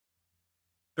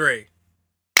3.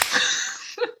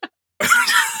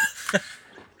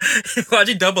 Why'd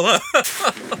you double up?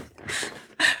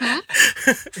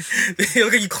 You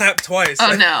look like you clapped twice.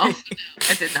 Oh no,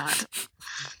 I did not.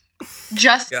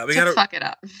 Just to fuck it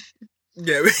up.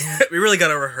 Yeah, we really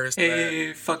gotta rehearse that.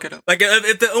 Hey, fuck it up. Like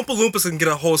if the Oompa Loompas can get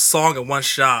a whole song in one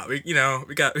shot, we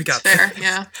got fair,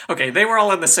 yeah. Okay, they were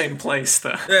all in the same place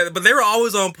though. Yeah, but they were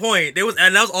always on point.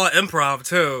 And that was all improv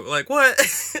too. Like what?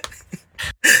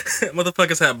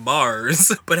 Motherfuckers have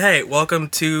bars. But hey, welcome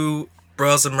to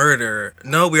Bros of Murder.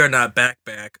 No, we are not back,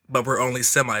 but we're only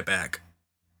semi-back.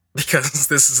 Because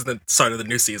this is the start of the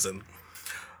new season.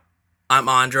 I'm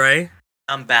Andre.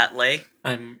 I'm Batley.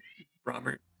 I'm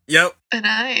Robert. Yep. And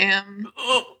I am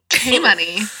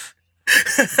K-Money.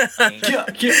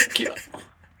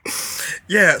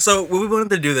 Yeah, so what we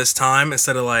wanted to do this time,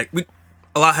 instead of a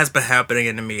lot has been happening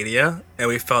in the media, and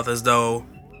we felt as though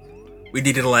we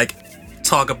needed to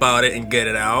talk about it and get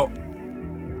it out.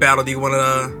 Battle, do you want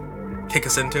to kick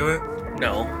us into it?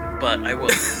 No, but I will.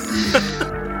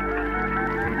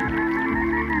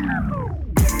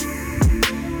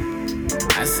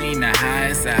 I seen the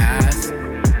highest of highs.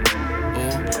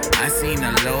 Ooh, I seen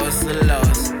the lowest of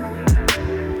lows.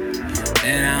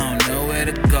 And I don't know where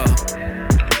to go.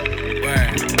 Word.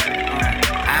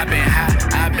 I've been high,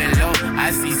 I've been low.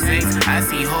 I see snakes, I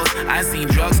see hoes, I see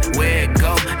drugs. Where it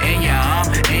go? In your arm,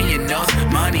 in your nose.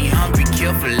 Money hungry,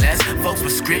 kill for less. Folks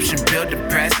prescription, build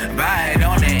depressed. Buy it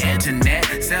on the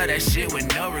internet. Sell that shit with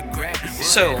no regret.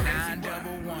 So,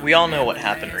 we all know what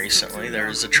happened recently. There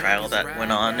was a trial that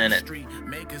went on, and it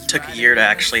took a year to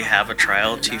actually have a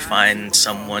trial to find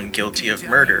someone guilty of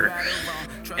murder.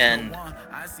 And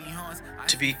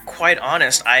to be quite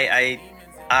honest, I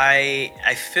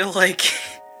feel like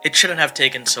it shouldn't have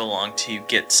taken so long to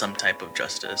get some type of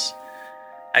justice.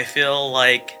 I feel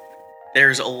like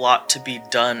there's a lot to be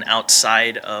done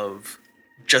outside of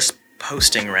just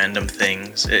posting random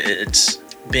things. It's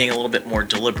being a little bit more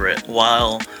deliberate.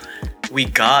 While we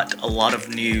got a lot of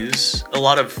news,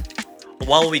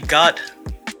 while we got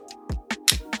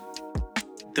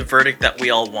the verdict that we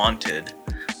all wanted,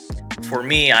 for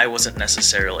me, I wasn't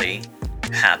necessarily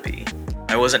happy.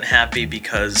 I wasn't happy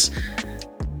because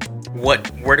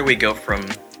where do we go from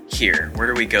here? Where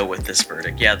do we go with this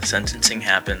verdict? Yeah, the sentencing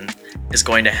is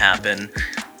going to happen.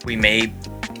 We may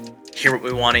hear what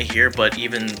we want to hear, but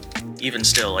even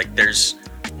still, there's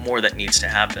more that needs to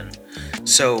happen.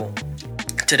 So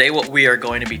today what we are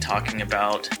going to be talking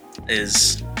about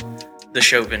is the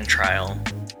Chauvin trial.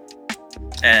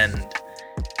 And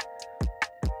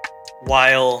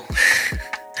while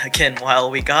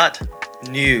we got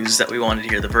news that we wanted to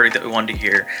hear, the verdict that we wanted to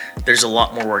hear, there's a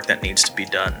lot more work that needs to be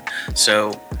done.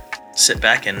 So sit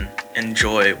back and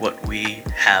enjoy what we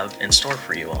have in store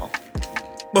for you all.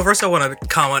 Well, first I want to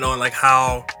comment on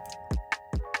how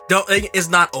it's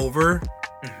not over.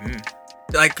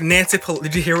 Mm-hmm. Nancy Pelosi,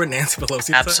 did you hear what Nancy Pelosi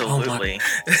said? Absolutely.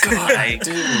 Oh God, I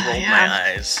rolled my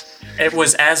eyes. It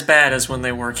was as bad as when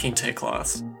they wore kente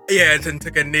cloths. Yeah, and then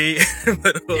took a knee.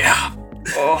 Yeah.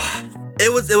 Oh.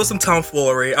 It was some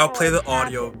tomfoolery. I'll play the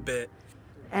audio a bit.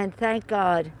 And thank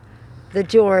God the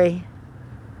jury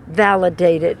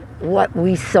validated what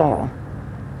we saw.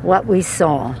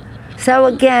 So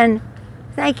again,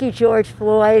 thank you, George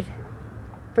Floyd,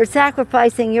 for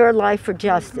sacrificing your life for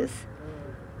justice,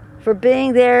 for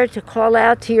being there to call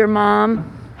out to your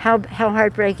mom. How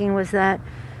heartbreaking was that?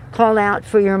 Call out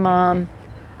for your mom.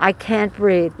 I can't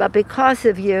breathe. But because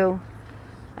of you,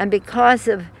 and because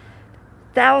of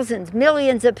thousands,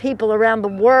 millions of people around the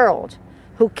world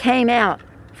who came out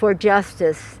for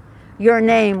justice, your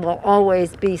name will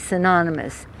always be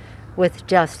synonymous with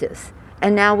justice.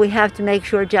 And now we have to make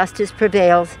sure justice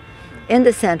prevails in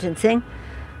the sentencing.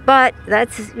 But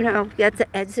that's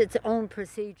its own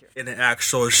procedure. In an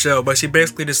actual show, but she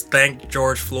basically just thanked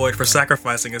George Floyd for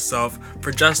sacrificing himself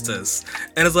for justice.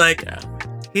 And it's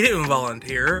he didn't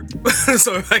volunteer,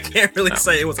 so I can't really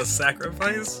say it was a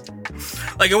sacrifice.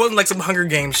 It wasn't like some Hunger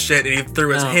Games shit and he threw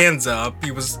his hands up.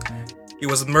 He was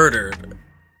murdered.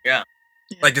 Yeah.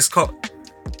 Just call.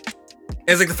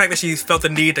 It's the fact that she felt the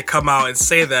need to come out and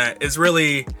say that is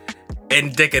really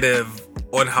indicative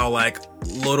on how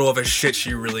little of a shit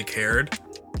she really cared.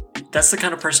 That's the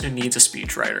kind of person who needs a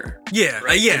speechwriter. Yeah,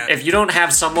 right? Yeah. If you don't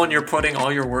have someone you're putting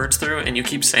all your words through and you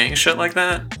keep saying shit like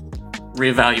that,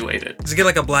 reevaluate it. Just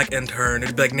get a black intern.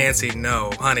 It'd be Nancy,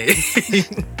 no, honey.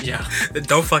 Yeah.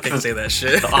 Don't fucking say that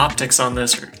shit. The optics on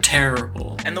this are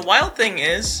terrible. And the wild thing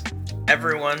is,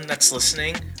 everyone that's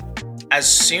listening, as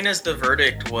soon as the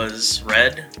verdict was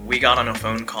read, we got on a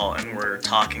phone call and we're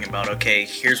talking about, okay,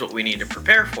 here's what we need to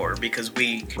prepare for, because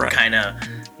we kind of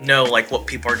know like what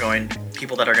people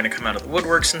that are going to come out of the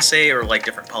woodworks and say, or like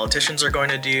different politicians are going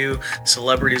to do,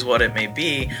 celebrities, what it may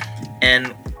be.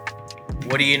 And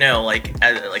what do you know, like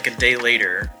a day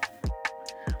later,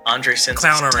 Andre sent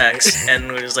us a text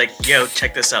and was like, yo,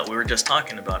 check this out, we were just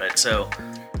talking about it. So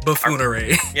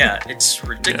buffoonery. Yeah, it's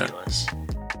ridiculous.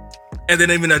 And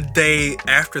then even a day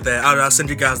after that, I'll send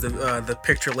you guys the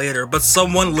picture later, but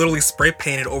someone literally spray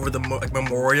painted over the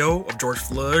memorial of George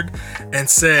Floyd and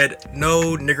said,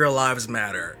 "No nigger lives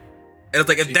matter." And it's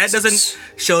like, if that doesn't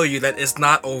show you that it's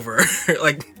not over,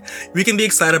 like, we can be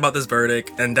excited about this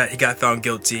verdict and that he got found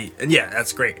guilty, and yeah,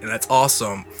 that's great and that's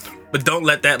awesome, but don't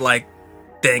let that like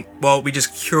think, well, we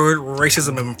just cured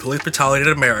racism and police brutality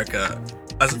in America.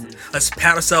 Let's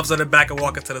pat ourselves on the back and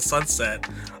walk into the sunset.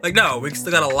 Like, no, we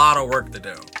still got a lot of work to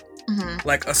do. Mm-hmm.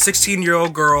 Like, a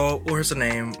 16-year-old girl, what's her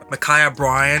name? Ma'Khia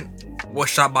Bryant was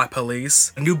shot by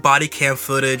police. New body cam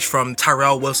footage from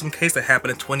Tyrell Wilson case that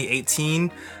happened in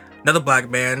 2018. Another black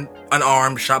man,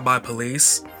 unarmed, shot by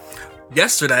police.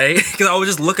 Yesterday, because I was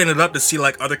just looking it up to see,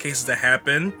 like, other cases that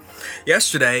happened.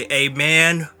 Yesterday, a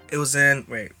man, it was in,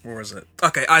 wait, where was it?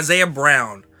 Okay, Isaiah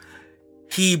Brown.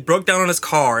 He broke down on his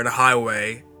car in a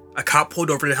highway. A cop pulled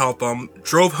over to help him,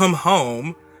 drove him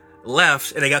home,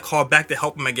 left, and they got called back to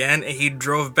help him again, and he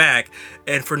drove back,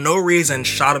 and for no reason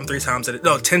shot him 10 times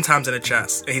in the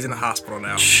chest, and he's in the hospital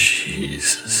now.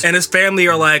 Jesus. And his family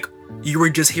are like, you were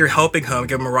just here helping him,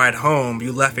 give him a ride home,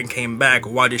 you left and came back,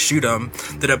 why'd you shoot him?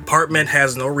 The department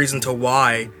has no reason to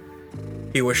why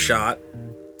he was shot.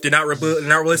 They're not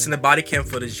releasing the body cam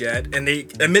footage yet, and they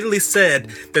admittedly said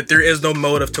that there is no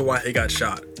motive to why he got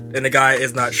shot, and the guy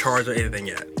is not charged or anything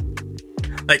yet.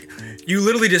 Like, you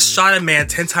literally just shot a man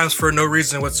 10 times for no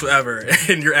reason whatsoever,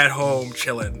 and you're at home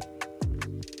chilling.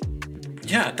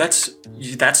 Yeah, that's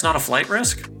not a flight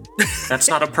risk. That's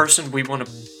not a person we want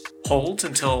to hold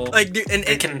until they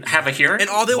can have a hearing.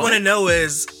 And all they want to know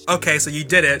is, okay, so you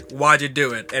did it, why'd you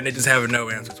do it? And they just have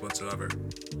no answers whatsoever.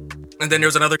 And then there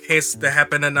was another case that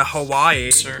happened in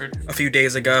Hawaii a few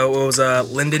days ago. It was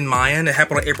Lyndon Mayan. It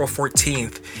happened on April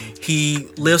 14th. He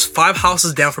lives 5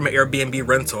 houses down from an Airbnb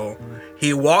rental.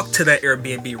 He walked to that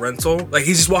Airbnb rental. Like,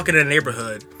 he's just walking in the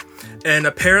neighborhood. And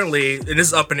apparently, and this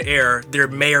is up in the air, there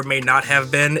may or may not have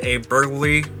been a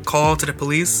burglary call to the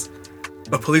police.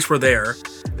 But police were there.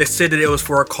 They said that it was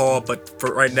for a call, but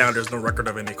for right now, there's no record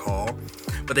of any call.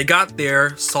 But they got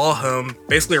there, saw him,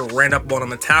 basically ran up on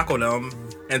him and tackled him.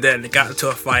 And then they got into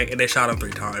a fight and they shot him 3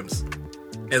 times.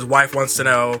 His wife wants to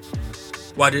know,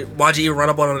 why'd you even run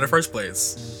up on him in the first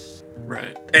place?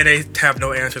 Right. And they have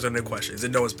no answers or no questions,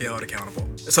 and no one's being held accountable.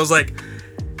 So it's like,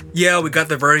 yeah, we got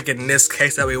the verdict in this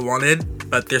case that we wanted,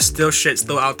 but there's still shit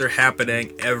out there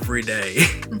happening every day.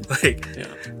 Like,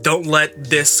 don't let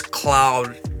this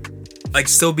cloud, like,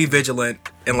 still be vigilant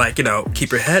and, like, you know,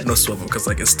 keep your head in a swivel, because,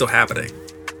 like, it's still happening.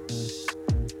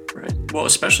 Well,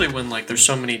 especially when, like, there's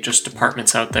so many just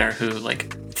departments out there who,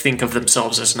 like, think of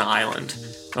themselves as an island.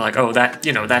 They're like, oh, that,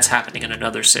 you know, that's happening in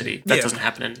another city. That doesn't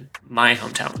happen in my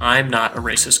hometown. I'm not a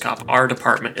racist cop. Our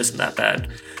department isn't that bad.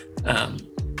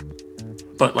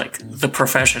 But, like, the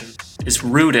profession is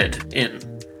rooted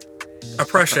in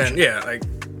oppression. Yeah, like,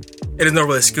 it is no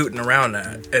really scooting around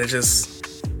that.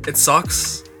 And it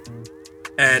sucks.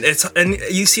 And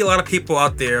you see a lot of people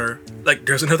out there. Like,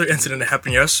 there's another incident that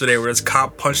happened yesterday where this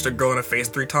cop punched a girl in the face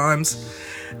 3 times,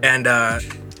 and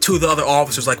 2 of the other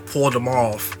officers, like, pulled him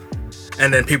off.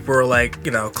 And then people were, like,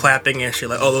 you know, clapping and shit,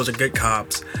 like, oh, those are good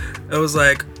cops. It was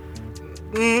like,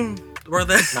 were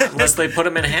they? Not unless they put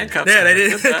him in handcuffs. Yeah, they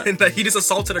did. He just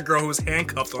assaulted a girl who was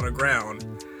handcuffed on the ground,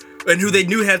 and who they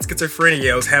knew had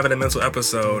schizophrenia, was having a mental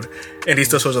episode, and he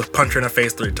still supposed to punch her in the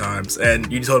face 3 times,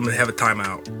 and you told him to have a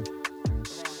timeout.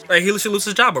 Like, he should lose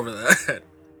his job over that.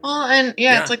 Well, and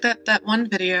it's like that one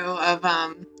video of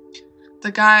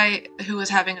the guy who was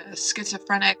having a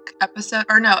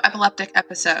epileptic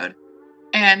episode,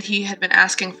 and he had been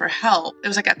asking for help. It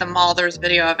was like at the mall. There was a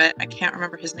video of it. I can't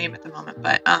remember his name at the moment,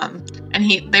 but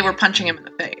and they were punching him in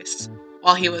the face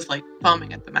while he was like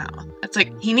foaming at the mouth. It's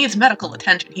like, he needs medical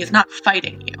attention. He's not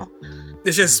fighting you.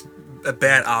 It's just a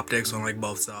bad optics on, like,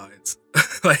 both sides.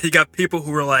 Like, you got people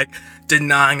who are, like,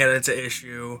 denying that it's an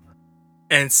issue.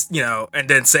 And, you know, and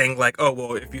then saying, like, oh,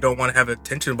 well, if you don't want to have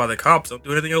attention by the cops, don't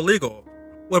do anything illegal.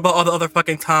 What about all the other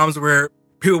fucking times where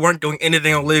people weren't doing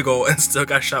anything illegal and still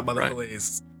got shot by the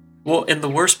police? Well, and the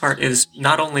worst part is,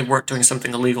 not only weren't doing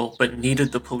something illegal, but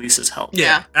needed the police's help.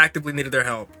 Yeah, actively needed their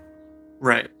help.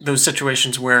 Right. Those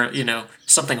situations where,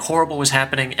 something horrible was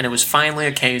happening and it was finally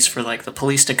a case for, like, the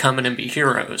police to come in and be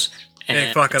heroes.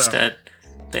 And fuck it up. instead,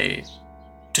 they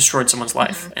destroyed someone's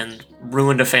life and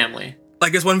ruined a family.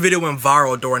 Like, this one video went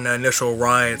viral during the initial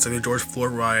riots, like the George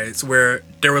Floyd riots, where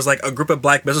there was, like, a group of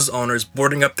black business owners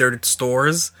boarding up their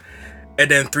stores, and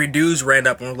then 3 dudes ran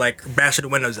up and were, like, bashing the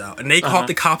windows out. And they called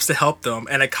the cops to help them,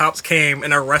 and the cops came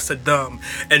and arrested them.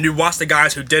 And you watch the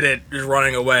guys who did it just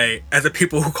running away, as the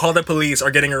people who called the police are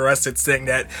getting arrested, saying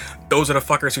that those are the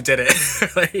fuckers who did it.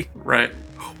 Like, right.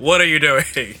 What are you doing?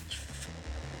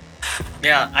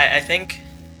 Yeah, I think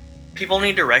people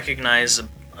need to recognize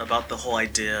about the whole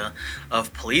idea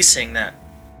of policing,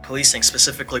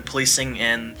 specifically policing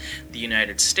in the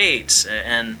United States.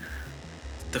 And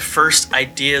the first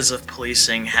ideas of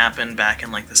policing happened back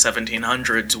in like the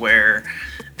 1700s, where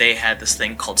they had this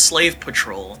thing called slave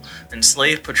patrol. And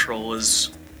slave patrol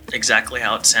was exactly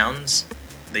how it sounds.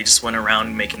 They just went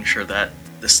around making sure that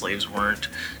the slaves weren't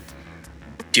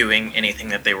doing anything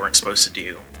that they weren't supposed to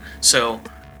do. So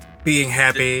being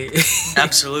happy.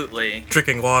 Absolutely.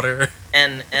 Drinking water.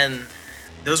 And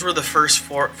those were the first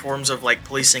forms of like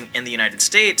policing in the United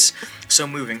States. So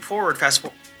moving forward,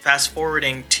 fast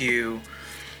forwarding to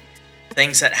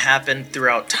things that happened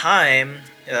throughout time,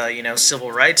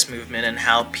 civil rights movement, and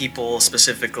how people,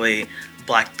 specifically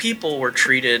black people, were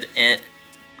treated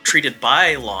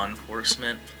by law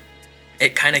enforcement.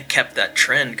 It kind of kept that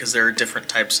trend, because there are different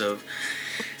types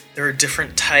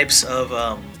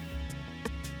of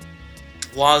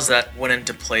laws that went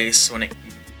into place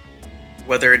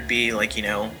whether it be like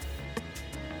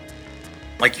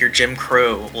like your Jim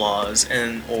Crow laws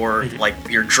or like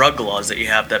your drug laws that you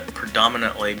have that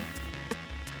predominantly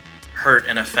hurt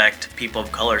and affect people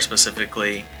of color,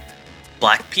 specifically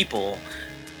black people.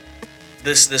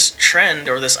 This trend,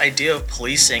 or this idea of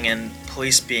policing and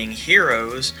police being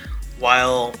heroes,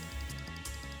 while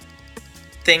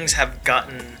things have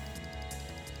gotten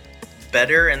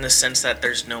better in the sense that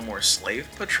there's no more slave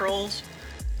patrols,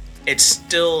 it's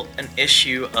still an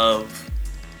issue of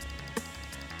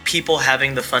people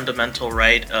having the fundamental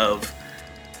right of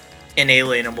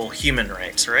inalienable human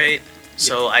rights, right? Yeah.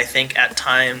 So I think at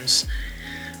times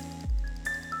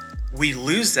we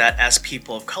lose that as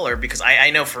people of color, because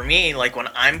I know for me, like when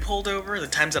I'm pulled over, the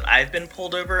times that I've been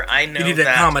pulled over, I know you need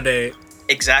to accommodate.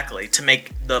 Exactly, to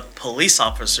make the police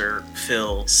officer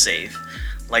feel safe.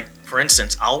 Like, for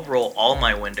instance, I'll roll all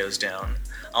my windows down.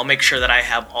 I'll make sure that I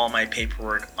have all my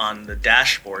paperwork on the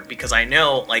dashboard, because I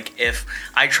know, like, if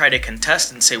I try to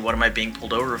contest and say, what am I being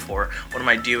pulled over for? What am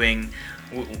I doing?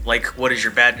 Like, what is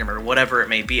your badge number? Whatever it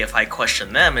may be, if I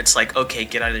question them, it's like, okay,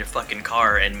 get out of your fucking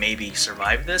car and maybe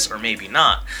survive this or maybe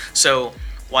not. So,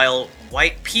 while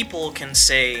white people can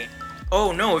say,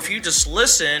 oh, no, if you just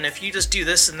listen, if you just do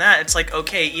this and that, it's like,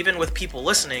 okay, even with people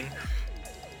listening,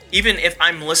 even if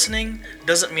I'm listening,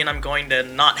 doesn't mean I'm going to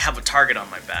not have a target on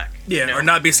my back. Yeah, or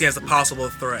not be seen as a possible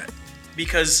threat.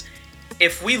 Because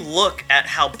if we look at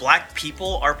how black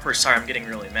people are... Sorry, I'm getting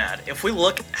really mad. If we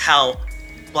look how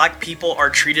black people are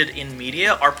treated in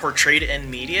media, are portrayed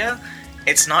in media,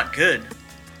 it's not good.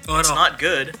 It's not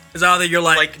good. It's either you're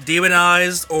like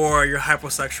demonized or you're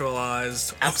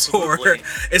hypersexualized. Absolutely. Or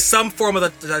it's some form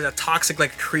of the toxic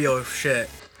like trio of shit.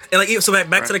 And like, so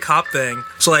back to the cop thing.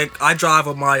 So like, I drive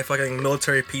with my fucking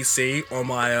military PC on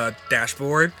my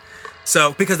dashboard.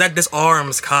 So because that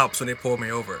disarms cops when they pull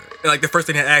me over. And like the first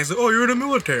thing they ask is, "Oh, you're in the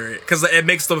military," because it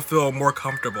makes them feel more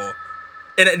comfortable.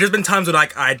 And there's been times when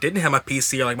like I didn't have my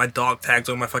PC or like my dog tags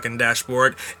on my fucking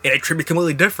dashboard, and it treated me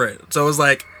completely different. So it was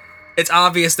like, it's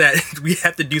obvious that we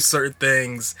have to do certain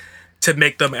things to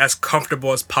make them as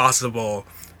comfortable as possible,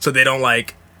 so they don't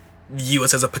like view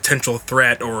us as a potential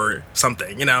threat or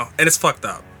something, you know? And it's fucked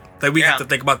up. Like, we have to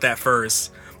think about that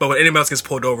first. But when anybody else gets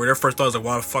pulled over, their first thought is like,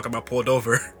 why the fuck am I pulled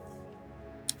over?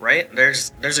 Right?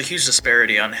 There's a huge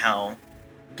disparity on how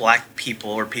black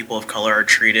people or people of color are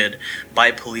treated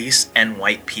by police and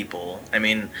white people. I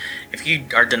mean, if you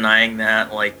are denying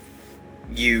that, like,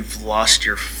 you've lost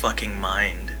your fucking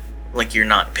mind. Like, you're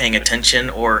not paying attention,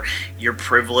 or you're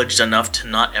privileged enough to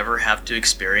not ever have to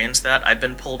experience that. I've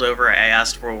been pulled over, I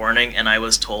asked for a warning, and I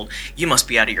was told, you must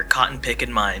be out of your cotton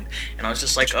picking mind. And I was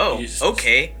just like, oh,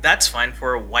 okay, that's fine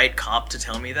for a white cop to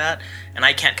tell me that, and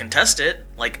I can't contest it.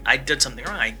 Like, I did something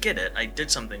wrong, I get it, I did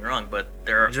something wrong, but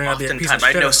there are oftentimes,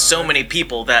 I know so many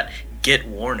people that get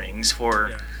warnings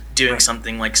for doing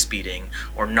something like speeding,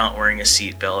 or not wearing a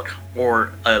seatbelt,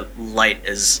 or a light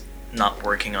is not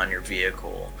working on your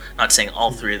vehicle. Not saying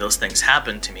all three of those things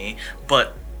happen to me,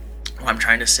 but what I'm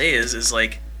trying to say is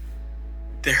like,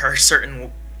 there are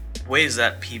certain ways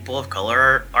that people of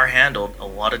color are handled. A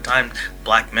lot of times,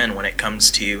 black men, when it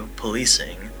comes to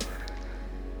policing.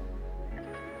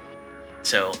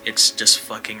 So it's just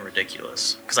fucking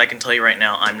ridiculous. Because I can tell you right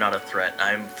now, I'm not a threat.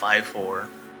 I'm 5'4".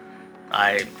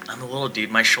 I'm a little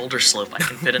dude. My shoulders slope. I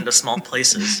can fit into small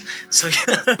places. So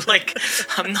yeah, like,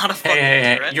 I'm not a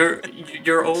fucking threat.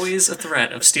 You're always a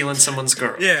threat of stealing someone's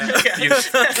girl. Yeah.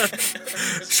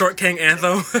 Short King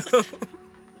Anthem.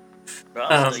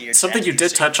 Something you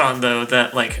did touch on though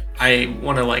that like I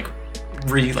want to like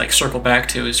circle back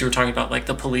to is you were talking about like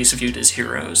the police viewed as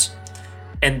heroes,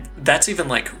 and that's even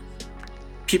like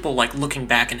people like looking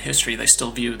back in history, they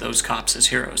still view those cops as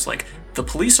heroes. Like the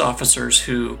police officers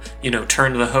who, you know,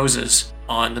 turned the hoses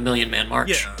on the Million Man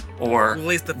March, or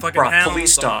released the fucking brought hounds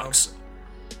police on dogs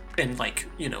and like,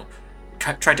 you know,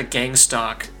 tried to gang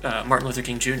stalk Martin Luther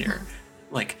King Jr.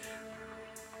 Like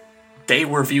they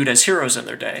were viewed as heroes in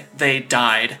their day. They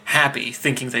died happy,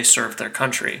 thinking they served their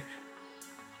country,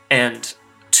 and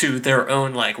to their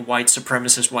own like white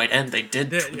supremacist white end,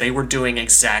 they were doing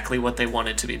exactly what they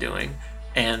wanted to be doing.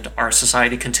 And our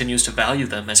society continues to value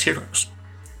them as heroes,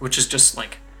 which is just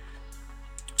like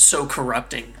so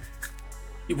corrupting.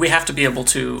 We have to be able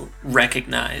to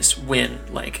recognize when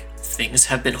like things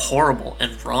have been horrible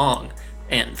and wrong,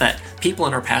 and that people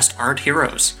in our past aren't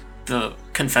heroes. The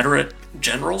Confederate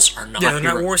generals are not heroes.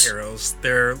 They're not war heroes.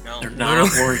 They're not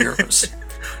war heroes.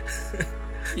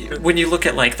 When you look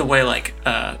at like the way like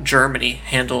Germany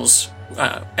handles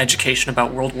education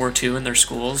about World War II in their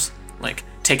schools, like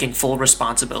taking full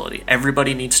responsibility.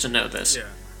 Everybody needs to know this. Yeah.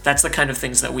 That's the kind of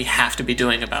things that we have to be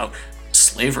doing about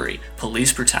slavery,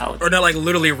 police brutality. Or not like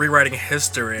literally rewriting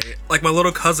history. Like my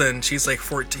little cousin, she's like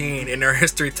 14, in their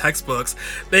history textbooks,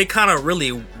 they kind of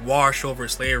really wash over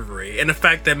slavery. And the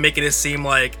fact that making it seem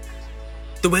like,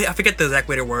 the way, I forget the exact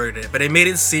way to word it, but it made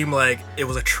it seem like it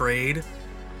was a trade.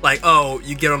 Like, oh,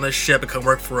 you get on this ship and come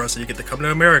work for us and you get to come to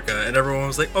America. And everyone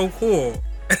was like, oh, cool.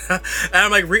 And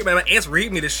I'm like, my aunt's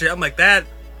reading me this shit. I'm like,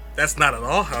 that's not at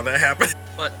all how that happened.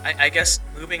 But I guess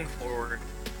moving forward,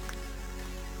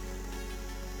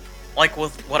 like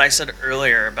with what I said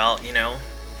earlier about, you know,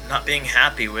 not being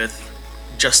happy with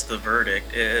just the verdict,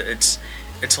 it's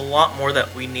a lot more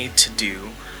that we need to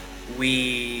do.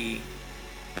 We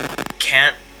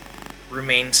can't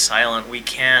remain silent. We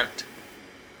can't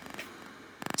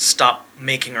stop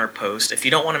making our post. If you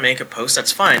don't want to make a post,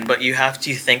 that's fine, but you have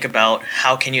to think about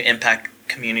how can you impact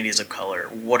communities of color.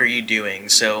 What are you doing?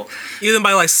 So even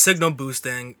by like signal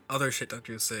boosting other shit that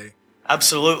you say.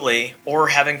 Absolutely. Or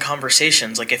having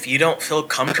conversations. Like if you don't feel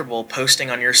comfortable posting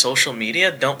on your social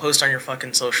media, don't post on your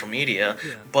fucking social media.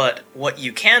 Yeah. But what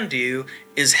you can do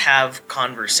is have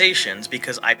conversations,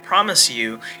 because I promise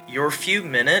you, your few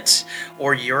minutes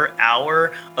or your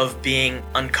hour of being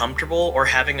uncomfortable or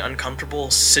having uncomfortable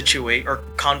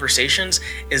conversations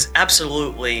is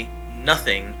absolutely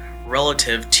nothing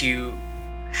relative to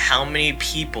how many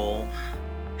people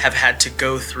have had to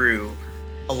go through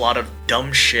a lot of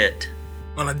dumb shit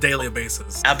on a daily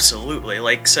basis. Absolutely.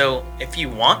 Like, so if you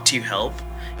want to help,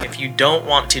 if you don't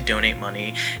want to donate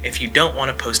money, if you don't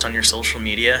want to post on your social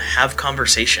media, have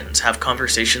conversations. Have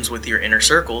conversations with your inner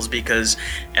circles, because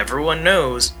everyone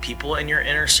knows people in your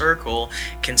inner circle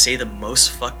can say the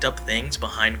most fucked up things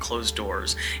behind closed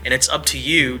doors. And it's up to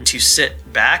you to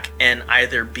sit back and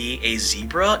either be a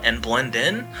zebra and blend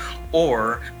in,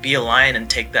 or be a lion and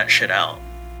take that shit out.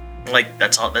 Like,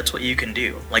 that's what you can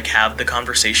do. Like, have the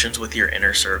conversations with your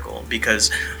inner circle, because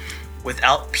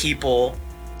without people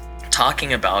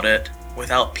talking about it,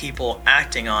 without people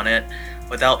acting on it,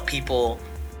 without people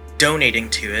donating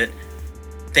to it,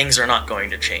 things are not going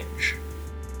to change.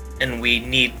 And we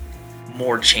need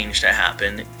more change to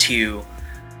happen to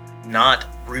not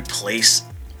replace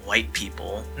white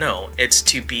people. No, it's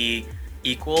to be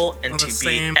equal and to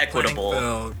be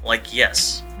equitable. Like,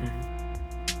 yes.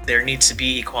 There needs to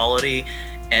be equality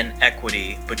and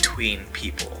equity between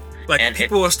people. Like, and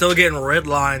people are still getting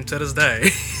redlined to this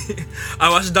day. I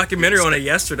watched a documentary on it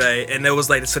yesterday, and it was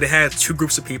like, so they had two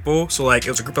groups of people. So like, it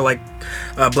was a group of like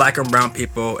black and brown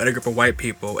people and a group of white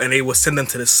people, and they would send them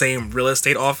to the same real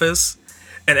estate office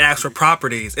and ask for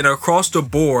properties. And across the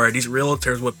board, these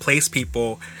realtors would place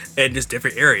people in just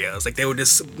different areas. Like, they would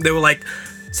like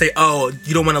say, oh,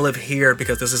 you don't want to live here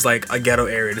because this is like a ghetto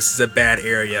area, this is a bad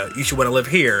area, you should want to live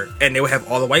here. And they would have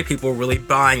all the white people really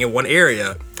buying in one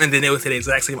area, and then they would say the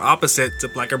exact same opposite to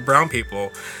black and brown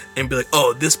people and be like,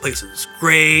 oh, this place is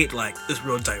great, like, it's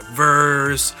real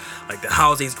diverse, like the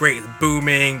housing's great, it's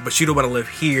booming, but you don't want to live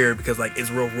here because like it's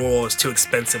real rural, it's too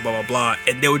expensive, blah blah blah.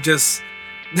 And they would just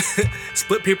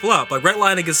split people up. Like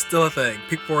redlining is still a thing.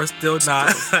 People are still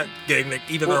not getting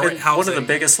even the right housing. One of the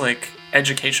biggest like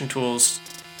education tools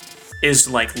is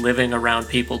like living around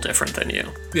people different than you.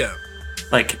 Yeah.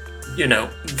 Like, you know,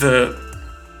 the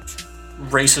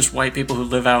racist white people who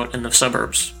live out in the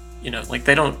suburbs, you know, like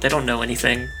they don't know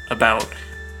anything about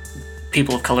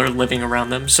people of color living around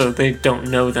them, so they don't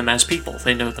know them as people.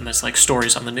 They know them as like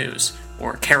stories on the news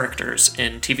or characters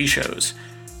in TV shows.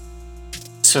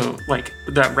 So like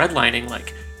that redlining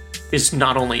like is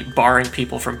not only barring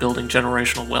people from building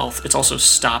generational wealth, it's also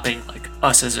stopping like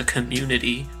us as a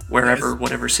community, wherever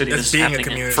whatever city this is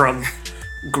happening in, from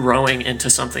growing into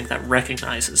something that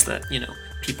recognizes that, you know,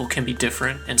 people can be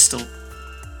different and still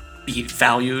be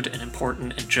valued and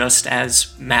important and just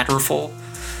as matterful.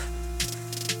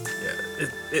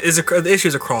 The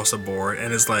issues across the board,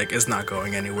 and it's like it's not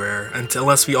going anywhere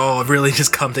unless we all really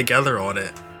just come together on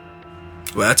it.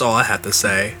 Well, that's all I have to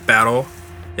say. Battle,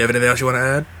 you have anything else you want to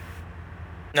add?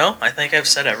 No, I think I've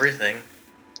said everything.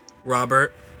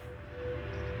 Robert?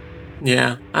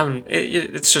 Yeah,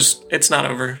 it's not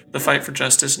over. The fight for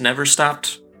justice never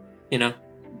stopped. You know,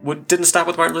 didn't stop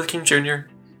with Martin Luther King Jr.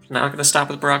 Not going to stop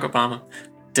with Barack Obama.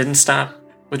 Didn't stop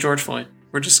with George Floyd.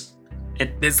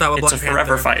 Didn't stop with it's Black a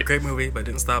forever Panther. fight. Great movie, but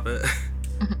didn't stop it.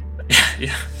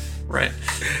 yeah, right.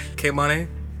 K-Money?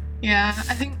 Yeah,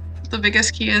 I think the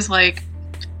biggest key is like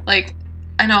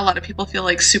I know a lot of people feel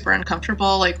like super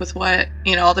uncomfortable like with what,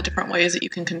 you know, all the different ways that you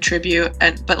can contribute,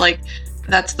 but like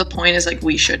that's the point, is like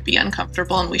we should be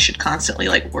uncomfortable and we should constantly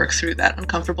like work through that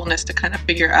uncomfortableness to kind of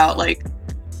figure out like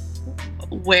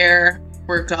where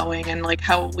we're going and like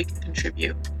how we can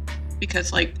contribute,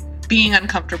 because like being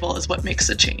uncomfortable is what makes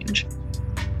a change.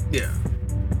 Yeah.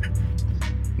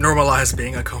 Normalize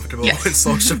being uncomfortable Yes.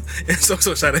 in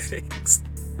social settings.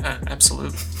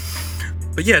 Absolutely.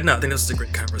 But yeah, no, I think this was a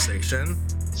great conversation.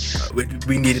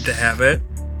 We needed to have it,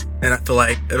 and I feel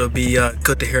like it'll be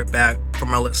good to hear it back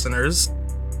from our listeners.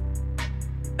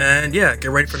 And yeah,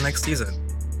 get ready for next season,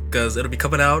 because it'll be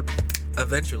coming out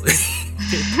eventually.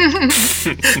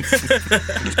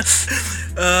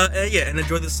 And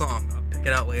enjoy the song. I'll pick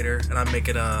it out later, and I'll make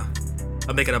it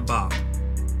a bop.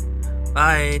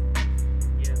 Bye.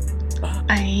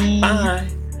 Bye.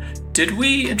 Did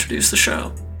we introduce the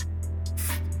show?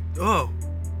 Oh,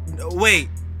 no, wait.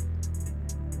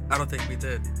 I don't think we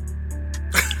did.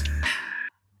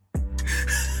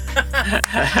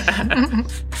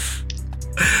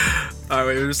 Alright,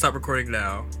 we're gonna stop recording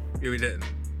now. Yeah, we didn't.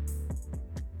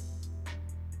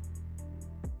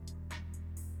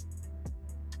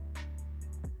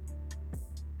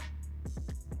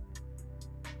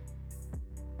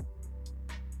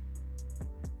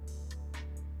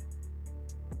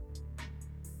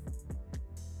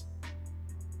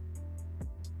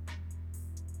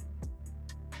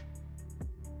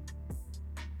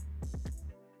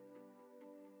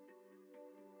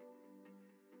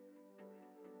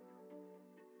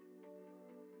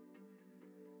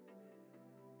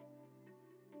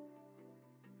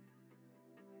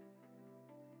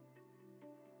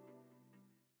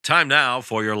 Time now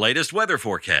for your latest weather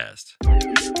forecast.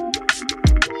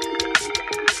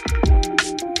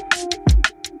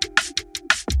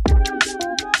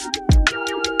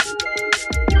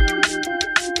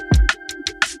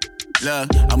 Look,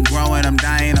 I'm growing, I'm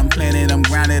dying, I'm planted, I'm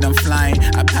grounded, I'm flying.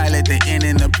 I pilot the end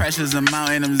and the pressure's a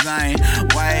mountain, I'm Zion.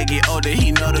 Why I get older,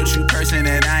 he know the true person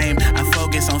that I am. I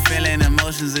focus on feeling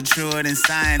emotions are truer than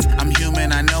science. I'm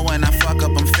human, I know when I fuck up,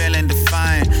 I'm feeling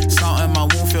defiant. Salt in my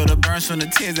wound, feel the burns from the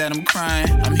tears that I'm crying.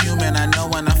 I'm human, I know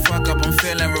when I fuck up, I'm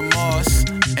feeling remorse.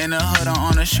 In the hood or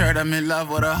on a shirt, I'm in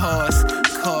love with a horse.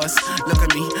 Course, look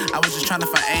at me, I was just trying to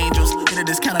find angels. Get a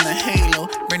discount on a halo,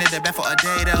 bring it back for a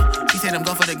day though. She said I'm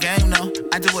going for the game though.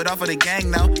 I do it all for the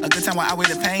gang though. A good time while I wear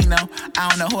the pain though. I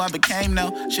don't know who I became though.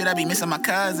 Should I be missing my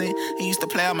cousin? He used to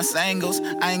play all my singles.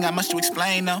 I ain't got much to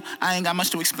explain though.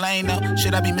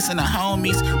 Should I be missing the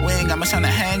homies? We ain't got much on the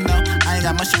hang though. I ain't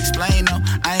got much to explain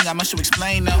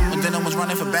though. When then I was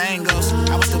running for bangles,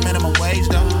 I was still minimum wage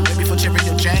though. Baby for cherry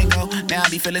your Django. Now I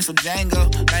be feeling so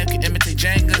Django. Life can imitate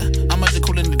Jenga. I'm up to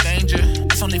cool in the danger.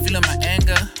 It's only feeling my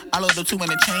anger. I load up two in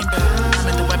the chamber. I'm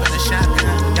in the weapon and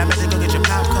shotgun. Y'all better go get your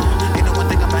popcorn. Ain't no one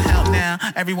thing I'ma help now.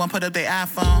 Everyone put up their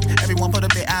iPhone. Everyone put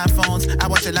up their iPhones. I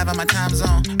watch it live on my time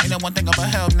zone. Ain't no one thing I'ma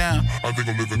help now. I think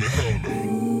I'm living in hell now.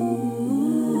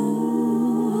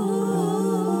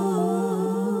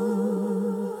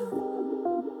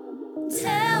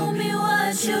 Tell me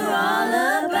what you're all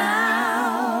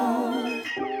about,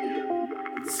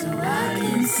 so I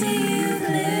can see you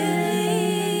clearly.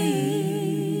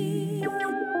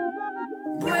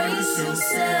 Brace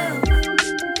yourself,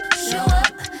 show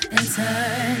up and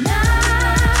Thank you.